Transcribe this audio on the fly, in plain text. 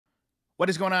What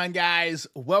is going on, guys?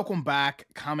 Welcome back.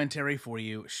 Commentary for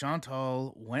you.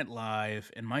 Chantal went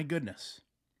live, and my goodness,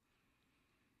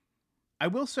 I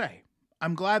will say,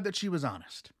 I'm glad that she was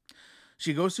honest.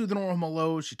 She goes through the normal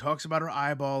lows. She talks about her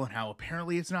eyeball and how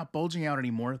apparently it's not bulging out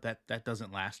anymore. That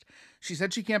doesn't last. She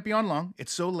said she can't be on long.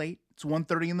 It's so late. It's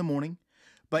 1:30 in the morning.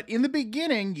 But in the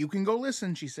beginning, you can go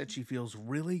listen. She said she feels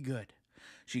really good.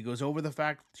 She goes over the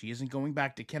fact she isn't going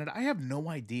back to Canada. I have no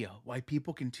idea why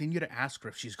people continue to ask her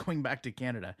if she's going back to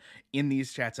Canada in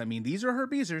these chats. I mean, these are her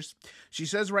beezers. She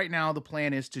says right now the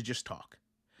plan is to just talk.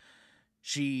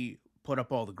 She put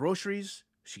up all the groceries.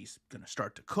 She's going to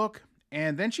start to cook.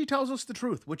 And then she tells us the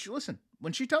truth, which, listen,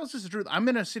 when she tells us the truth, I'm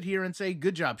going to sit here and say,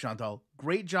 good job, Chantal.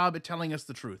 Great job at telling us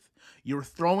the truth. You're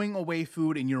throwing away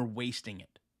food and you're wasting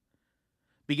it.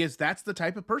 Because that's the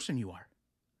type of person you are.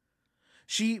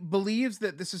 She believes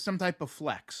that this is some type of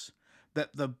flex,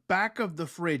 that the back of the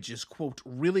fridge is, quote,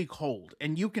 really cold.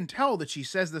 And you can tell that she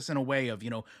says this in a way of,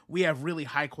 we have really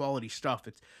high quality stuff.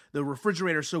 The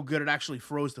refrigerator's so good it actually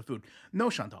froze the food. No,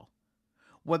 Chantal.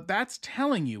 What that's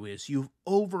telling you is you've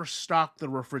overstocked the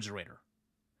refrigerator.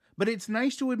 But it's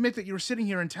nice to admit that you're sitting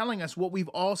here and telling us what we've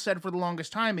all said for the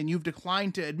longest time and you've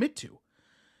declined to admit to.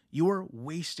 You're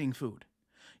wasting food.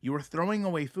 You're throwing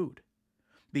away food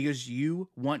because you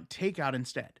want takeout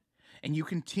instead. And you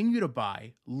continue to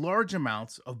buy large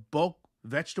amounts of bulk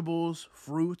vegetables,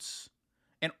 fruits,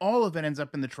 and all of it ends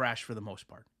up in the trash for the most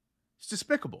part. It's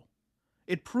despicable.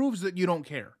 It proves that you don't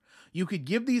care. You could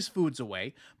give these foods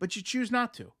away, but you choose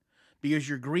not to because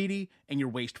you're greedy and you're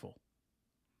wasteful.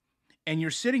 And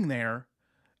you're sitting there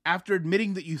after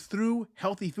admitting that you threw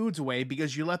healthy foods away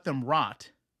because you let them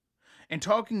rot and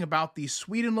talking about these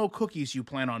sweet and low cookies you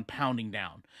plan on pounding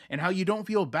down and how you don't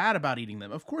feel bad about eating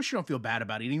them. Of course you don't feel bad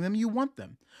about eating them. You want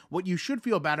them. What you should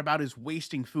feel bad about is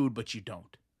wasting food, but you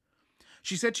don't.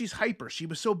 She said she's hyper. She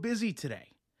was so busy today.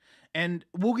 And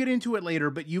we'll get into it later,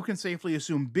 but you can safely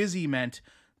assume busy meant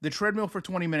the treadmill for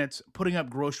 20 minutes, putting up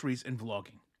groceries, and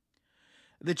vlogging.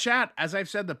 The chat, as I've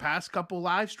said the past couple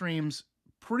live streams,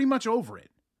 pretty much over it.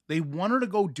 They want her to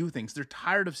go do things. They're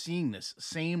tired of seeing this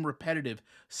same repetitive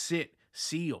sit,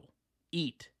 seal,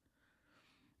 eat.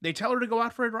 They tell her to go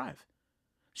out for a drive.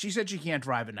 She said she can't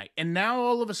drive at night. And now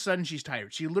all of a sudden she's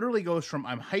tired. She literally goes from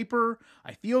I'm hyper,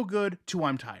 I feel good, to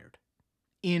I'm tired.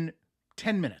 In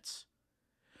 10 minutes.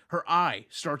 Her eye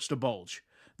starts to bulge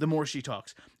the more she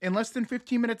talks. In less than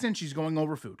 15 minutes in, she's going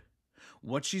over food.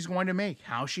 What she's going to make,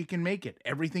 how she can make it.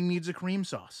 Everything needs a cream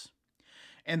sauce.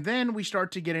 And then we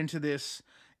start to get into this.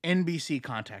 NBC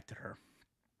contacted her.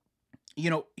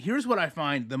 Here's what I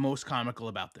find the most comical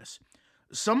about this.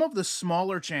 Some of the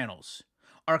smaller channels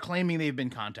are claiming they've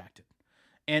been contacted.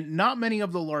 And not many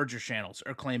of the larger channels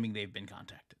are claiming they've been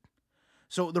contacted.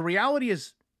 So the reality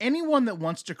is anyone that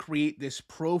wants to create this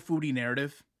pro-foodie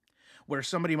narrative where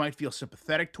somebody might feel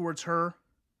sympathetic towards her,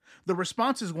 the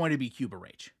response is going to be Cuba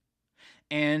Rage.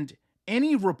 And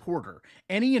any reporter,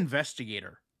 any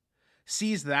investigator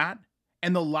sees that,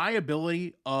 and the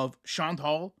liability of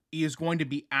Chantal is going to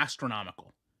be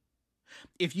astronomical.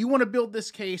 If you want to build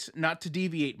this case, not to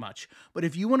deviate much, but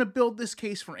if you want to build this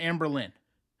case for Amber Lynn,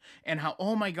 and how,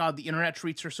 oh my God, the internet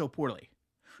treats her so poorly.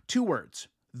 2 words,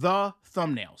 the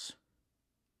thumbnails.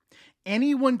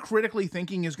 Anyone critically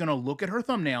thinking is going to look at her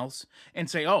thumbnails and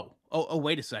say, oh,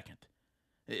 wait a second.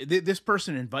 This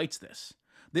person invites this.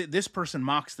 This person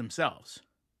mocks themselves.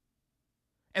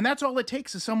 And that's all it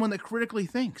takes is someone that critically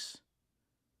thinks.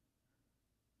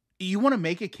 You want to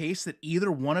make a case that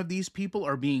either one of these people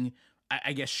are being,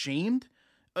 I guess, shamed?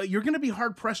 You're going to be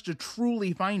hard-pressed to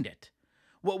truly find it.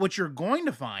 What you're going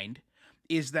to find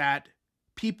is that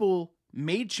people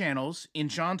made channels in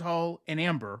Chantal and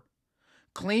Amber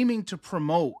claiming to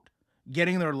promote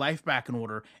getting their life back in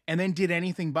order, and then did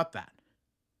anything but that.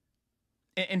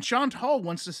 And Chantal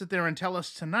wants to sit there and tell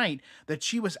us tonight that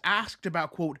she was asked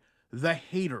about, quote, the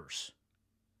haters,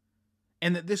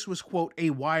 and that this was, quote, a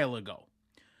while ago.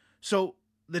 So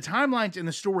the timelines in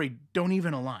the story don't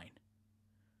even align.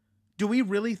 Do we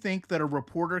really think that a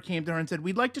reporter came to her and said,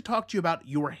 we'd like to talk to you about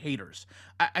your haters?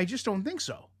 I just don't think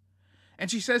so. And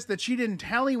she says that she didn't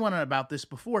tell anyone about this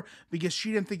before because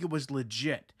she didn't think it was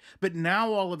legit. But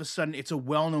now all of a sudden it's a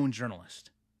well-known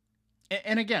journalist.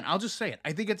 And again, I'll just say it.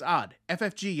 I think it's odd.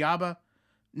 FFG, Yaba,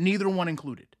 neither one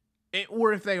included.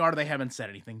 Or if they are, they haven't said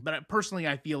anything. But personally,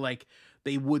 I feel like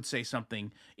they would say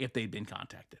something if they'd been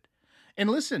contacted. And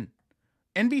listen,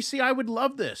 NBC, I would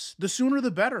love this. The sooner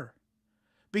the better.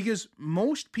 Because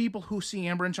most people who see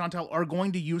Amber and Chantal are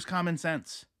going to use common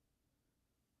sense.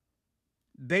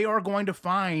 They are going to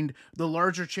find the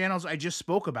larger channels I just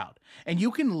spoke about. And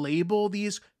you can label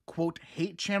these, quote,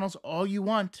 hate channels all you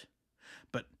want.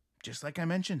 just like I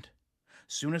mentioned,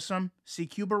 soon as some see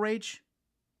Cuba Rage,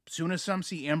 soon as some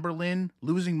see Amber Lynn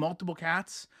losing multiple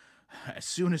cats, as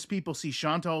soon as people see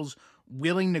Chantal's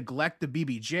willing neglect of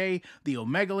BBJ, the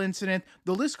Omegle incident,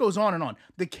 the list goes on and on.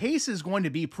 The case is going to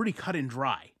be pretty cut and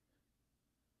dry.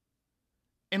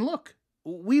 And look,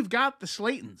 we've got the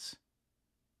Slaytons.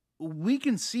 We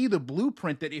can see the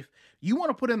blueprint that if you want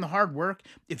to put in the hard work,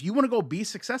 if you want to go be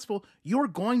successful, you're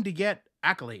going to get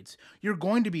accolades. You're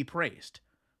going to be praised.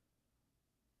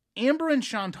 Amber and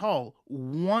Chantal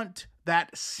want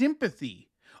that sympathy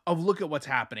of look at what's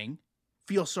happening,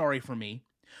 feel sorry for me.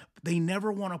 But they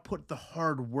never want to put the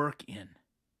hard work in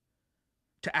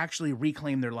to actually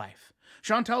reclaim their life.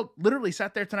 Chantal literally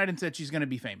sat there tonight and said she's going to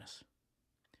be famous.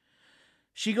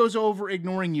 She goes over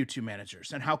ignoring YouTube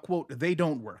managers and how, quote, they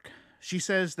don't work. She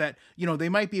says that, they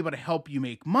might be able to help you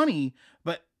make money,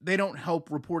 but they don't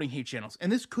help reporting hate channels.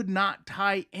 And this could not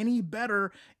tie any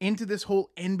better into this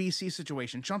whole NBC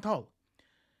situation. Chantal,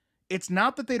 it's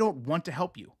not that they don't want to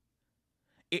help you.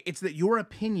 It's that your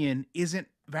opinion isn't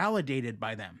validated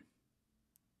by them.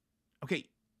 Okay,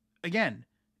 again,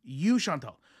 you,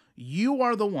 Chantal, you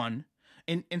are the one.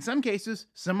 In some cases,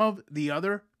 some of the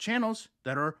other channels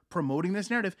that are promoting this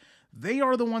narrative, they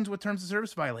are the ones with terms of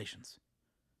service violations.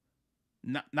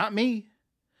 Not me.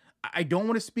 I don't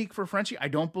want to speak for Frenchie. I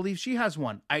don't believe she has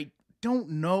one. I don't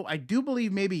know. I do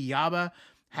believe maybe Yaba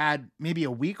had maybe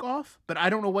a week off, but I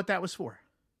don't know what that was for.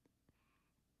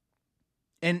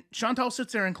 And Chantal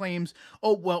sits there and claims,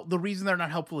 oh, well, the reason they're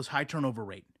not helpful is high turnover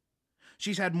rate.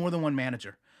 She's had more than one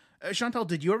manager. Chantal,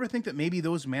 did you ever think that maybe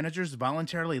those managers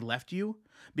voluntarily left you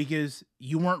because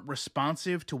you weren't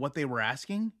responsive to what they were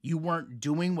asking? You weren't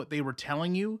doing what they were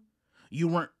telling you? You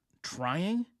weren't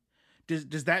trying?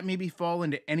 Does that maybe fall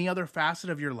into any other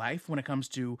facet of your life when it comes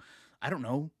to, I don't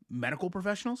know, medical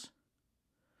professionals?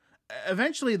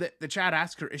 Eventually, the chat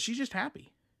asked her, is she just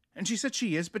happy? And she said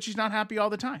she is, but she's not happy all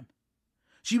the time.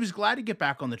 She was glad to get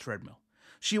back on the treadmill.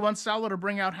 She wants Salah to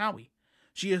bring out Howie.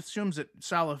 She assumes that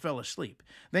Salah fell asleep.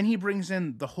 Then he brings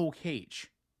in the whole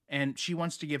cage, and she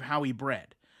wants to give Howie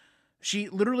bread. She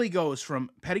literally goes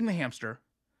from petting the hamster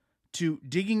to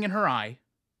digging in her eye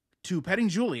to petting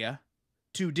Julia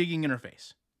to digging in her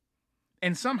face.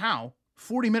 And somehow,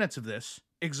 40 minutes of this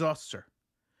exhausts her.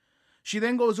 She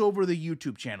then goes over the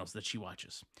YouTube channels that she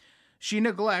watches. She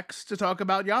neglects to talk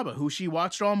about Yaba, who she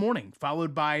watched all morning,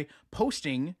 followed by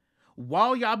posting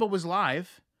while Yaba was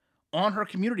live on her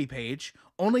community page,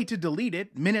 only to delete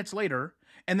it minutes later,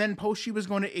 and then post she was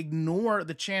going to ignore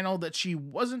the channel that she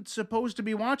wasn't supposed to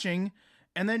be watching,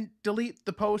 and then delete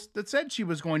the post that said she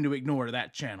was going to ignore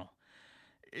that channel.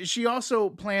 She also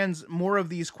plans more of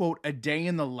these, quote, a day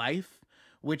in the life,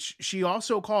 which she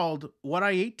also called What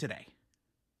I Ate Today.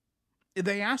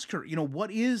 They ask her,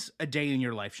 what is a day in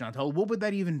your life, Chantal? What would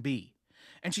that even be?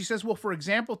 And she says, well, for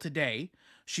example, today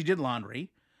she did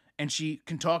laundry, and she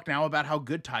can talk now about how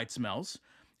good Tide smells,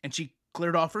 and she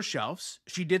cleared off her shelves.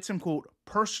 She did some, quote,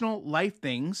 personal life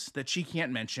things that she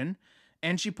can't mention,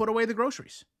 and she put away the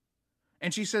groceries.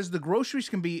 And she says the groceries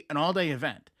can be an all-day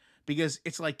event because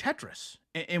it's like Tetris,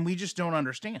 and we just don't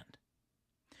understand.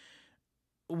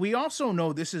 We also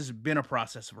know this has been a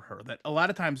process for her, that a lot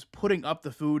of times putting up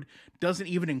the food doesn't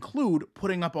even include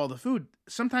putting up all the food.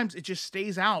 Sometimes it just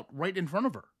stays out right in front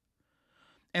of her.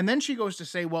 And then she goes to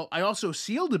say, well, I also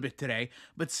sealed a bit today,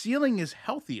 but sealing is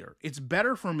healthier. It's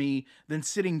better for me than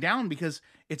sitting down because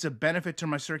it's a benefit to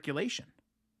my circulation.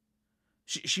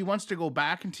 She wants to go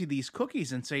back into these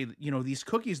cookies and say, these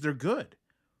cookies, they're good.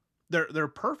 They're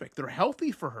perfect. They're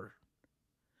healthy for her.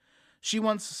 She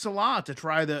wants Salah to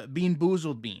try the Bean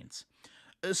Boozled beans.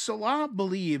 Salah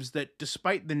believes that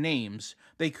despite the names,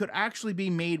 they could actually be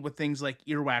made with things like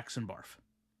earwax and barf.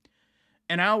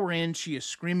 An hour in, she is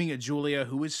screaming at Julia,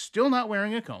 who is still not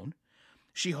wearing a cone.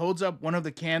 She holds up one of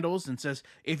the candles and says,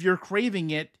 if you're craving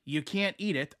it, you can't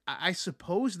eat it. I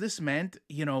suppose this meant,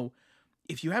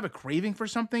 if you have a craving for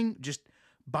something, just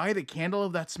buy the candle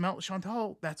of that smell.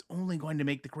 Chantal, that's only going to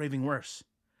make the craving worse.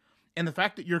 And the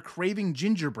fact that you're craving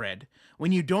gingerbread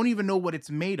when you don't even know what it's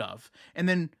made of, and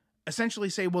then essentially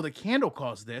say, well, the candle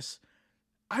caused this,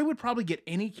 I would probably get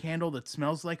any candle that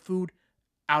smells like food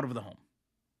out of the home.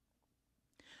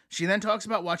 She then talks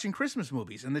about watching Christmas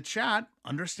movies, and the chat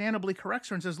understandably corrects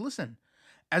her and says, listen,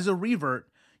 as a revert,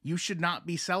 you should not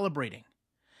be celebrating.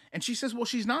 And she says, well,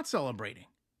 she's not celebrating.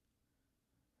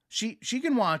 She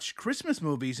can watch Christmas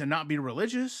movies and not be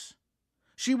religious.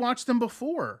 She watched them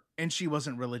before and she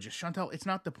wasn't religious. Chantal, it's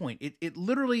not the point. It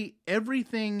literally,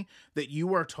 everything that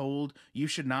you are told you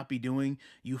should not be doing,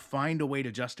 you find a way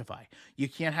to justify. You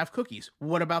can't have cookies.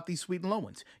 What about these sweet and low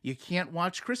ones? You can't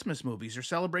watch Christmas movies or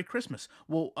celebrate Christmas.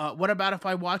 Well, what about if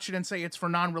I watch it and say it's for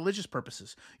non-religious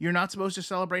purposes? You're not supposed to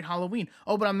celebrate Halloween.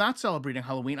 Oh, but I'm not celebrating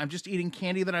Halloween. I'm just eating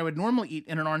candy that I would normally eat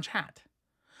in an orange hat.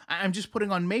 I'm just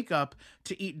putting on makeup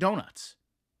to eat donuts.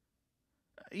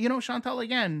 You know, Chantal,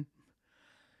 again,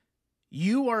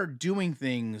 you are doing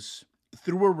things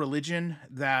through a religion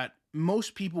that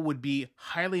most people would be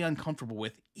highly uncomfortable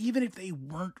with, even if they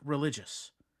weren't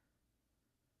religious.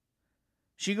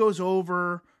 She goes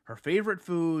over her favorite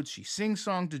foods. She sings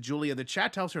song to Julia. The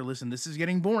chat tells her, listen, this is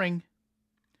getting boring.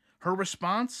 Her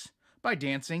response? By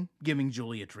dancing, giving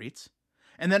Julia treats.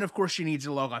 And then, of course, she needs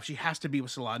to log off. She has to be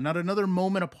with Salah. Not another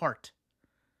moment apart.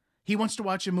 He wants to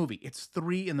watch a movie. It's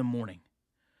 3 a.m.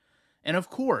 And, of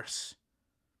course,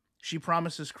 she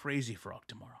promises Crazy Frog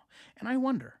tomorrow. And I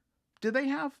wonder, did they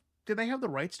have the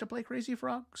rights to play Crazy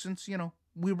Frog? Since, you know,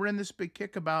 we were in this big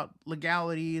kick about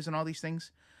legalities and all these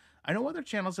things. I know other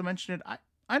channels have mentioned it.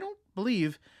 I don't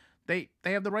believe they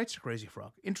have the rights to Crazy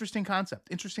Frog. Interesting concept.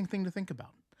 Interesting thing to think about.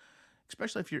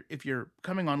 Especially if you're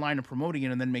coming online and promoting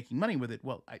it and then making money with it.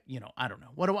 Well, I don't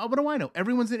know. What do I know?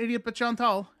 Everyone's an idiot but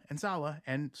Chantal and Salah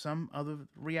and some other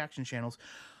reaction channels.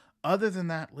 Other than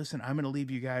that, listen, I'm going to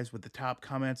leave you guys with the top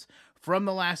comments from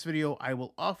the last video. I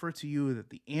will offer to you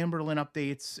that the Amberlynn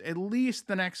updates, at least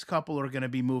the next couple, are going to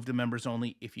be moved to members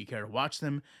only if you care to watch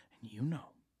them. And you know,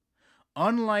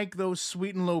 unlike those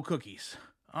sweet and low cookies,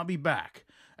 I'll be back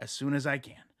as soon as I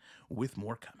can with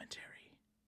more commentary.